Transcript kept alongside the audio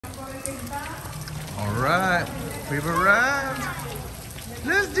All right, we've arrived.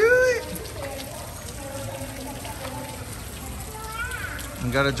 Let's do it. We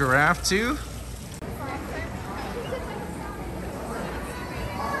got a giraffe too.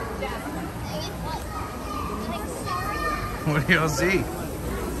 What do y'all see?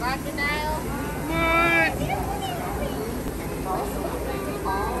 Crocodile.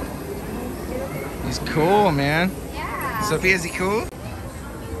 What? He's cool, man. Yeah. Sophia, is he cool?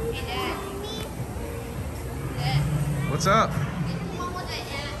 What's up?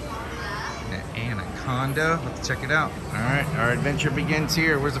 An anaconda. Let's check it out. All right, our adventure begins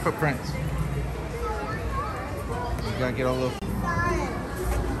here. Where's the footprints? We gotta get all the.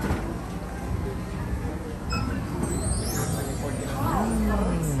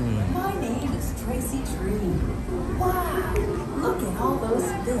 My name is Tracy Tree. Wow, look at all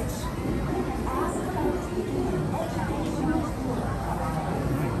those fish.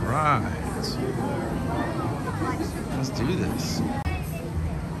 All right. Let's do this.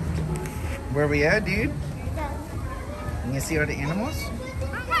 Where we at, dude? You gonna see all the animals? I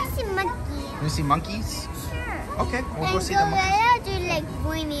want to see monkeys. You wanna see monkeys? Sure. Okay, we'll go And see the monkeys. gorillas are like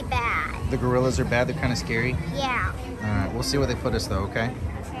really bad. The gorillas are bad, they're kind of scary. Yeah. All right, we'll see where they put us though, okay?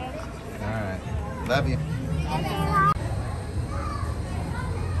 Okay. All right, love you.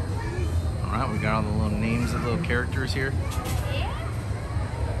 All right, we got all the little names of little characters here.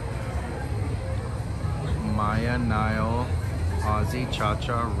 Maya, Nile, Ozzy,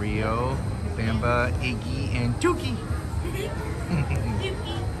 Cha-Cha, Rio, Bamba, Iggy, and Tuki.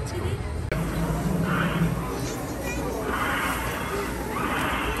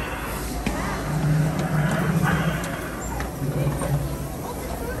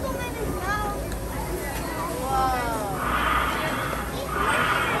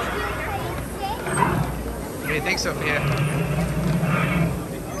 What do you think, Sophia?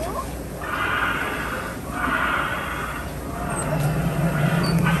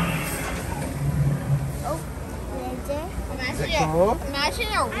 Cool? Imagine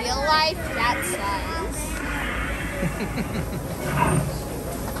a real life that size.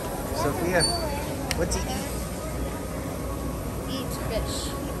 Sophia, what's he eat? Eats fish.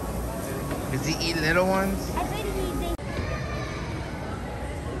 Does he eat little ones?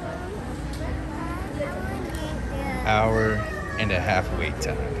 Hour and a half wait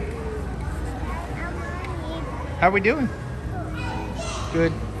time. How we doing?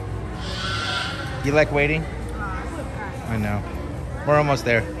 Good. You like waiting? I know. We're almost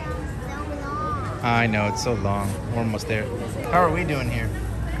there. I know, it's so long. We're almost there. How are we doing here?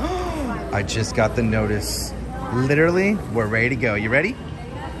 I just got the notice. Literally, we're ready to go. You ready?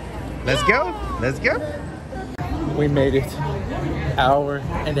 Let's go. Let's go. We made it. Hour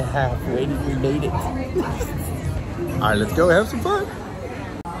and a half waiting. We made it. All right, let's go have some fun.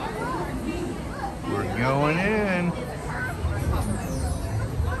 We're going in.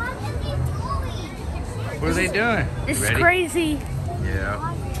 What are they doing? This is Ready? crazy. Yeah.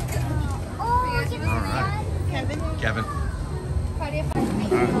 All right. Kevin. All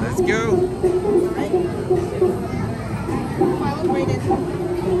right, let's go.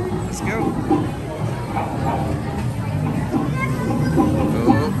 Let's go.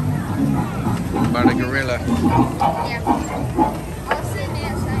 Oh, about a gorilla. Yeah. I'll sit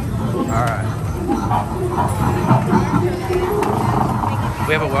inside. All right.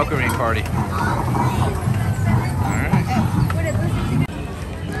 We have a welcoming party.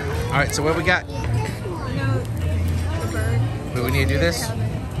 All right, so what we got? Wait, we need to do this?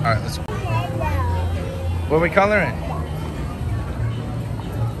 All right, let's. What are we coloring?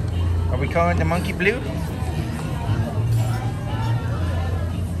 Are we coloring the monkey blue?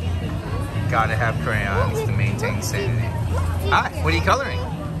 Gotta have crayons to maintain sanity. Hi, what are you coloring? I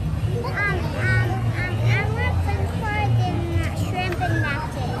want french fries and shrimp and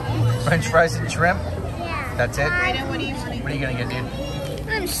that's it. French fries and shrimp? Yeah. That's it? What do you want? What are you gonna get, dude?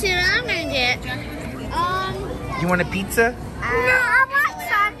 I'm gonna get. You want a pizza? No, I want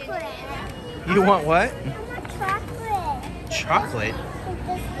chocolate. You want what? I want chocolate. Chocolate?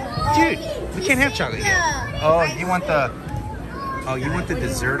 Dude, we can't have chocolate yet. Oh, you want the... Oh, you want the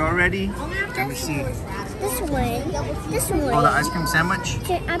dessert already? Let me see. This one. This one. Oh, the ice cream sandwich?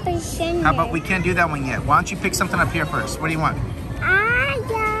 How about we can't do that one yet? Why don't you pick something up here first? What do you want?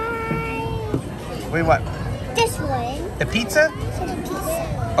 Wait, what? This one. The pizza? The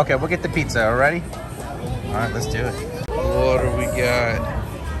pizza. Okay, we'll get the pizza, alrighty? Alright, let's do it. What do we got?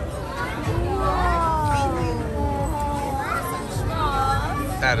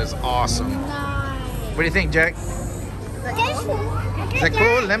 That is awesome. What do you think, Jack? Is that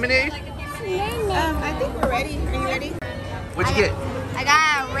cool? Lemonade? I think we're ready. Are you ready? What'd you get? I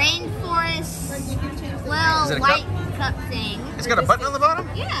got a rain it a white cup? cup thing. It's got a button on the bottom?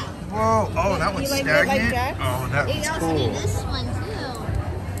 Yeah. Whoa. Oh, that one's You like that, like stagnant. Jack? Oh, that They one's also cool. do this one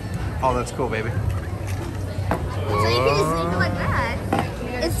too. Oh, that's cool, baby. So you can just leave it like that.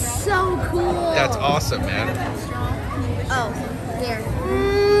 It's so cool. That's awesome, man. Oh, there.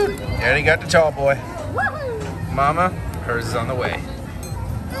 There you got the tall boy. Woohoo! Mama, hers is on the way.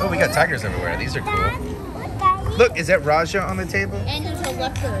 Oh, we got tigers everywhere. These are cool. Look, Daddy. Look, is that Raja on the table? And there's a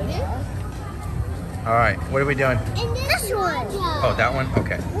leopard. All right, what are we doing? And this one. Oh, that one?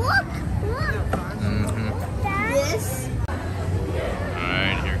 Okay. Look, look. Mm-hmm. Dad. This. All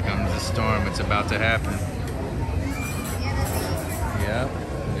right, here comes the storm. It's about to happen. Yep,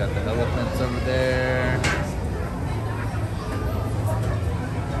 we got the elephants over there.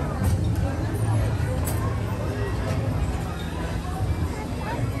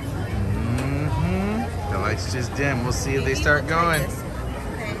 The lights just dim. We'll see if they start going.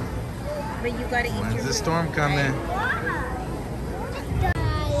 Okay. But you gotta eat When's your the food, storm coming? Do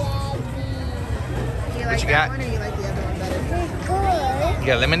you What like you that got? one or you like the other one better? Good. You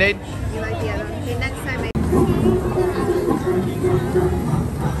got lemonade? You like the other one? Okay, next time I...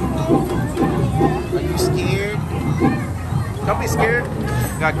 Are you scared? Don't be scared.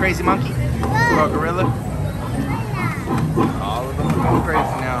 You got a crazy monkey? Or a gorilla? All of them are going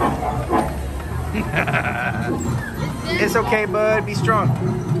crazy now. It's okay, bud. Be strong.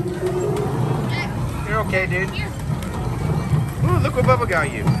 You're okay, dude. Ooh, look what Bubba got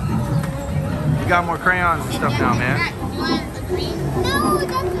you. You got more crayons and stuff now, man. You want a green? No,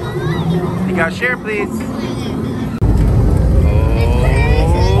 that's mine. You got share, please. It's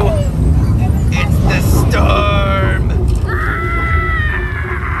Oh, it's the storm.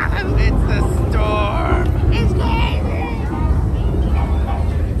 It's the storm. It's crazy.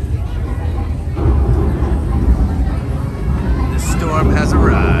 The storm has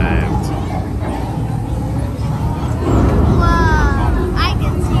arrived. Whoa! I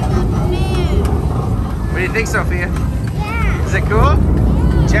can see the moon. What do you think, Sophia? Yeah. Is it cool?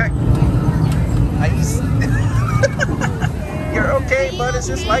 Check. You're okay, bud. It's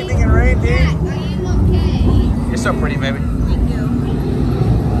just lightning and rain, dude. Are you okay? You're so pretty, baby. Thank you.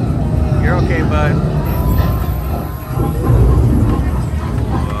 You're okay, bud.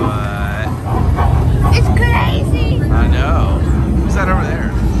 What? It's crazy. I know. Who's that over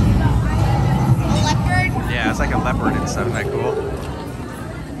there? A leopard. Yeah, it's like a leopard and stuff. Isn't that cool?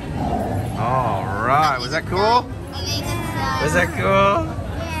 All right. Was that cool? I think Was that cool?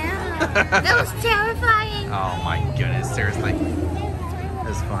 that was terrifying. Oh my goodness, seriously.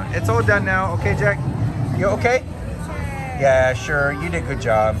 It's fun. It's all done now. Okay, Jack? You okay? Yeah, sure. You did a good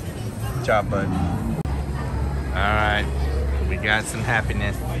job. Good job, bud. Alright. We got some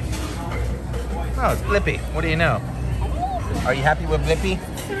happiness. Oh, it's Blippi. What do you know? Are you happy with Blippi?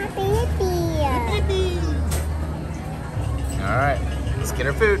 Happy. Alright. Let's get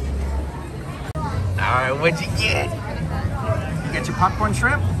her food. Alright, what'd you get? You get your popcorn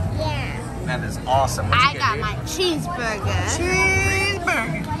shrimp? Yeah. That is awesome. What'd you I get, got dude? my cheeseburger.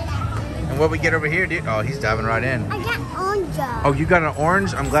 Cheeseburger. And what we get over here, dude? Oh, he's diving right in. I got orange. Oh, you got an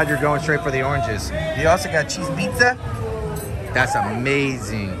orange? I'm glad you're going straight for the oranges. You also got cheese pizza? That's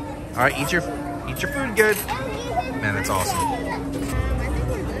amazing. All right, eat your food good. Man, that's awesome. I think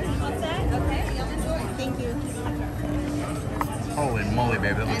we're good. What's that? Okay, y'all enjoy. Thank you. Holy moly,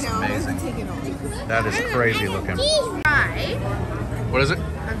 baby, that looks amazing. Take it all. That is crazy looking. Fry. What is it? A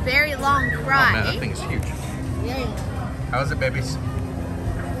very long Oh fry. man, that thing's huge. Yeah. How is it, babies?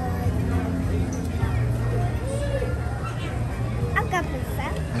 I've got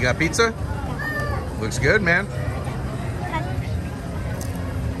pizza. You got pizza? Looks good, man.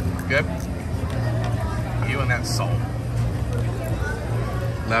 Good. You and that salt.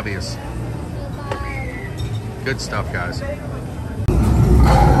 Love yous. Good stuff, guys.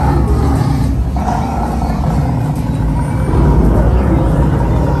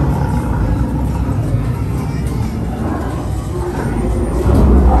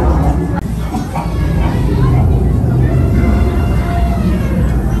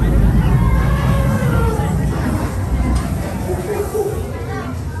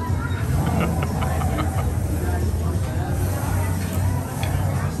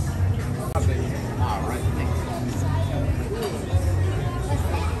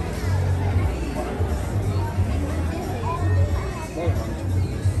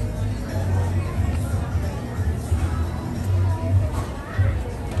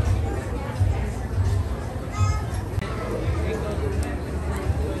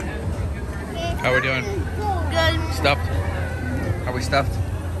 How we doing? Good. Stuffed? Are we stuffed?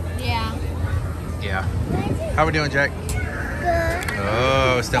 Yeah. Yeah. How we doing, Jack? Good.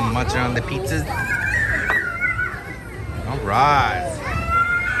 Oh, still munching on the pizzas. right.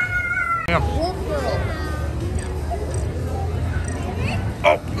 Yeah.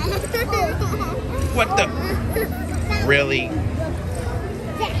 Oh, what the? Really?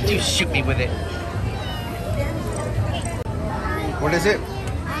 You shoot me with it. What is it?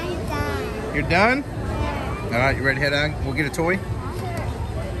 I'm done. You're done? All right, you ready to head out? We'll get a toy?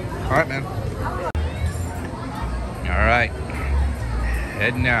 All right, man. All right.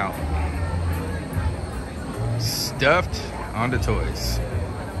 Heading out. Stuffed onto toys.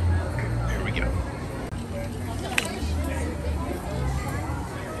 Here we go.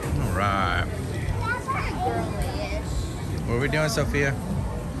 All right. What are we doing, Sophia?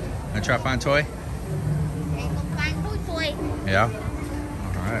 Gonna try to find a toy? Yeah?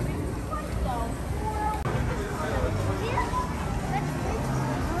 All right.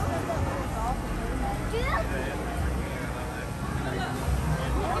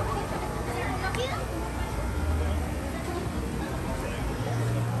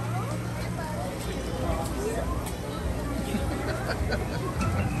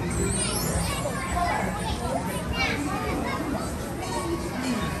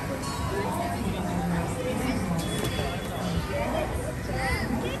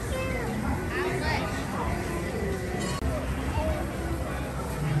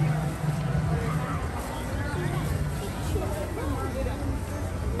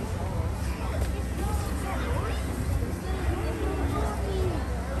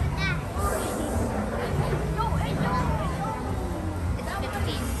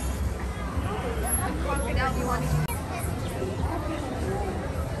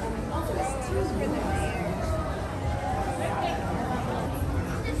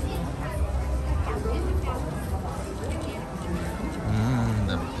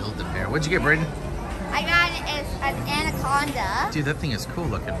 The Build-A-Bear. What'd you get, Braden? I got an anaconda. Dude, that thing is cool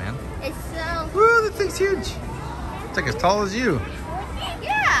looking, man. It's so... Woo, that thing's huge. It's like as tall as you.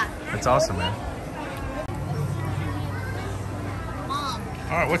 Yeah. That's awesome, man. Mom.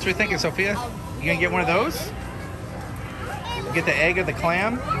 All right, what you thinking, Sophia? You gonna get one of those? Get the egg or the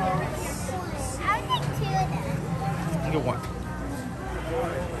clam? I would take 2 of them. You get one.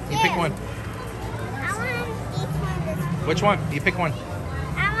 You pick one. I want each one this one. Which one? You pick one.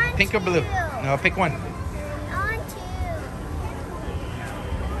 I want Pink or blue? 2. No, pick one. I want 2.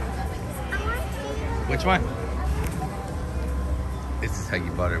 I want 2. Which one? This is how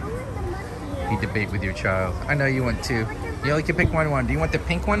you butter. You debate with your child. I know you want 2. You only can pick one. Do you want the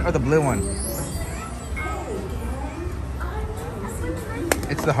pink one or the blue one?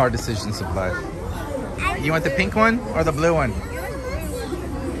 It's the hard decisions of life. You want the pink one or the blue one?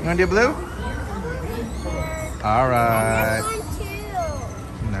 You want to do blue? All right. I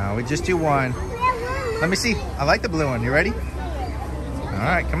want 2. No, we just do one. Let me see. I like the blue one. You ready? All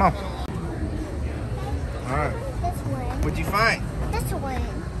right, come on. All right. This one. What'd you find? This one.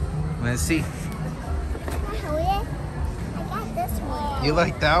 Let's see. I got this one. You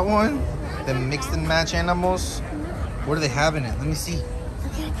like that one? The mixed and match animals? What do they have in it? Let me see. I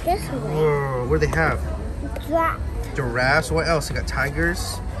got this one. Whoa, what do they have? That. Giraffes. What else? I got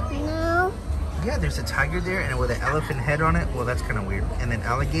tigers. No. Yeah, there's a tiger there and with an elephant head on it. Well, that's kind of weird. And then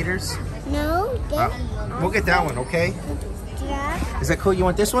alligators. No. This. We'll get that one, okay? Giraffe. Is that cool? You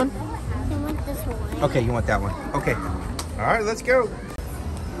want this one? I want this one. Okay, you want that one. Okay. All right, let's go.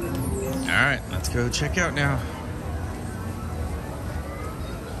 All right, let's go check out now.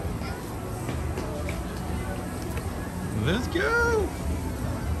 Let's go.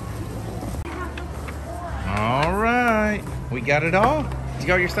 All right. We got it all. You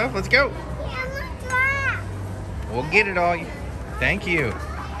got your stuff? Let's go. Yeah, I want giraffe. We'll get it all. Thank you.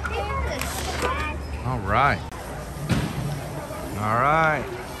 All right. All right.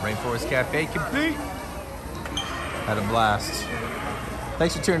 Rainforest Cafe complete. Had a blast.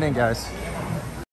 Thanks for tuning in, guys.